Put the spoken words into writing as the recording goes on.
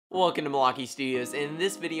Welcome to MalakyStudios. In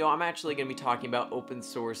this video, I'm actually going to be talking about open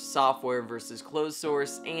source software versus closed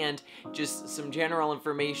source and just some general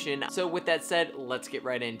information. So with that said, let's get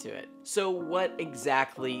right into it. So what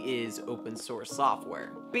exactly is open source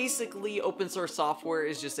software? Basically, open source software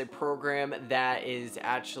is just a program that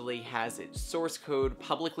has its source code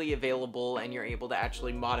publicly available and you're able to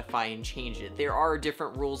actually modify and change it. There are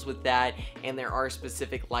different rules with that, and there are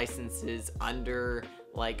specific licenses under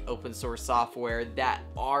like open source software that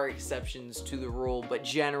are exceptions to the rule, but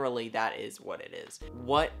generally that is what it is.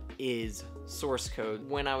 What is source code?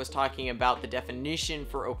 When I was talking about the definition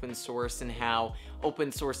for open source and how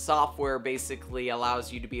open source software basically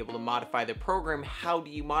allows you to be able to modify the program, how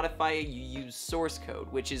do you modify it? You use source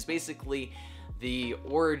code, which is basically the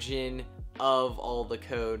origin of all the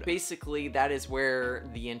code. Basically, that is where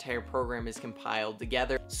the entire program is compiled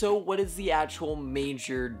together. So what is the actual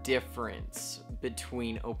major difference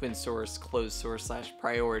between open source, closed source /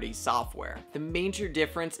 priority software? The major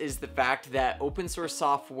difference is the fact that open source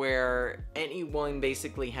software, anyone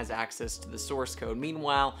basically has access to the source code.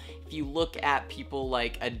 Meanwhile, if you look at people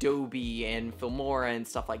like Adobe and Filmora and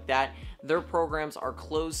stuff like that, their programs are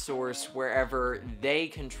closed source wherever they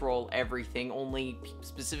control everything. Only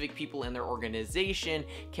specific people in their organization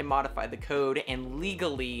can modify the code, and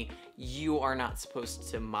legally you are not supposed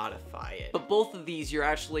to modify it. But both of these, you're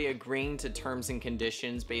actually agreeing to terms and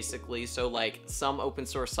conditions basically. So like some open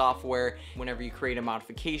source software, whenever you create a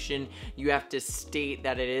modification, you have to state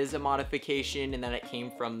that it is a modification and that it came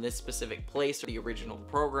from this specific place or the original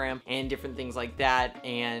program and different things like that.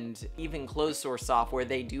 And even closed source software,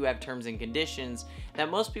 they do have terms and conditions that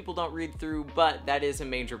most people don't read through, but that is a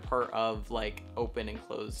major part of like open and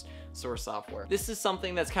closed source software. This is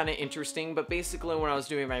something that's kind of interesting, but basically when I was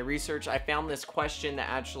doing my research, I found this question that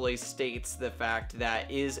actually states the fact that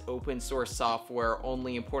is open source software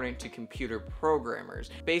only important to computer programmers?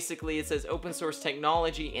 Basically, it says open source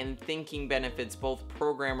technology and thinking benefits both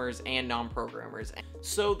programmers and non-programmers.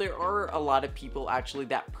 So there are a lot of people actually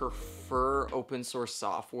that prefer open source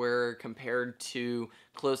software compared to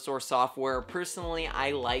closed source software. Personally,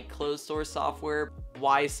 I like closed source software.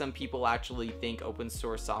 Why some people actually think open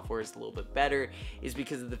source software is a little bit better is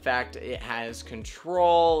because of the fact it has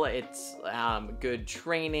control, it's good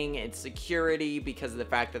training, it's security because of the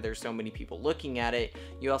fact that there's so many people looking at it.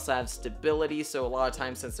 You also have stability, so a lot of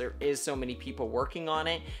times since there is so many people working on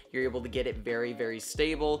it, you're able to get it very, very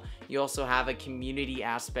stable. You also have a community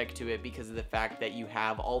aspect to it because of the fact that you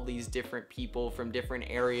have all these different people from different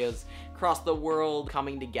areas across the world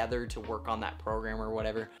coming together to work on that program or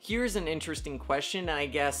whatever. Here's an interesting question, and I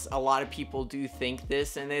guess a lot of people do think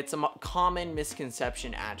this, and it's a common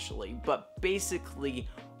misconception actually, but basically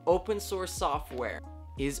open source software,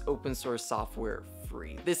 is open source software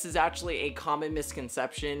free? This is actually a common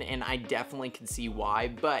misconception, and I definitely can see why,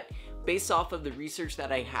 but based off of the research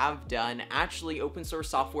that I have done, actually open source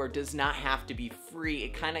software does not have to be free.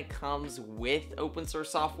 It kind of comes with open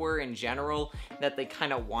source software in general, that they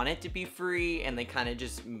kind of want it to be free and they kind of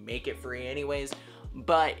just make it free anyways.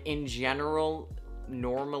 But in general,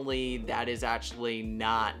 normally that is actually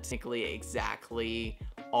not technically exactly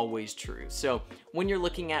always true. So when you're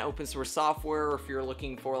looking at open source software, or if you're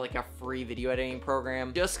looking for like a free video editing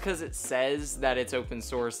program, just because it says that it's open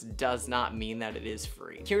source does not mean that it is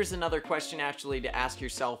free. Here's another question actually to ask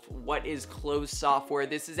yourself: what is closed software?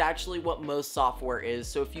 This is actually what most software is.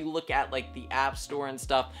 So if you look at like the App Store and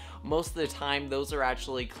stuff, most of the time those are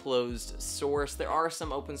actually closed source. There are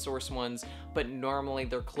some open source ones, but normally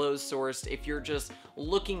they're closed sourced. If you're just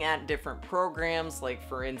looking at different programs, like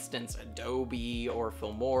for instance Adobe or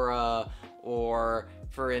Filmora, or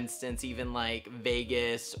for instance even like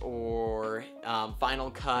Vegas or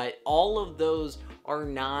Final Cut, all of those are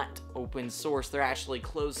not open source, they're actually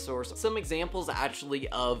closed source. Some examples actually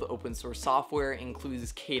of open source software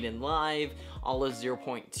includes Kdenlive, Alla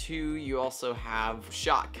 0.2, you also have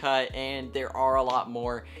Shotcut, and there are a lot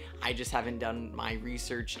more. I just haven't done my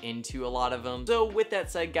research into a lot of them. So with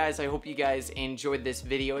that said, guys, I hope you guys enjoyed this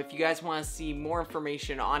video. If you guys want to see more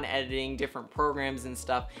information on editing different programs and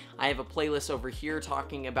stuff, I have a playlist over here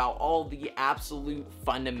talking about all the absolute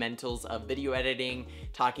fundamentals of video editing,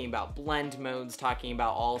 talking about blend modes, talking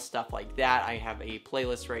about all stuff like that. I have a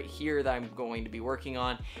playlist right here that I'm going to be working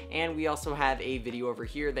on, and we also have a video over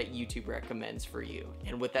here that YouTube recommends for you.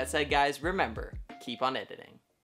 And with that said, guys, remember, keep on editing.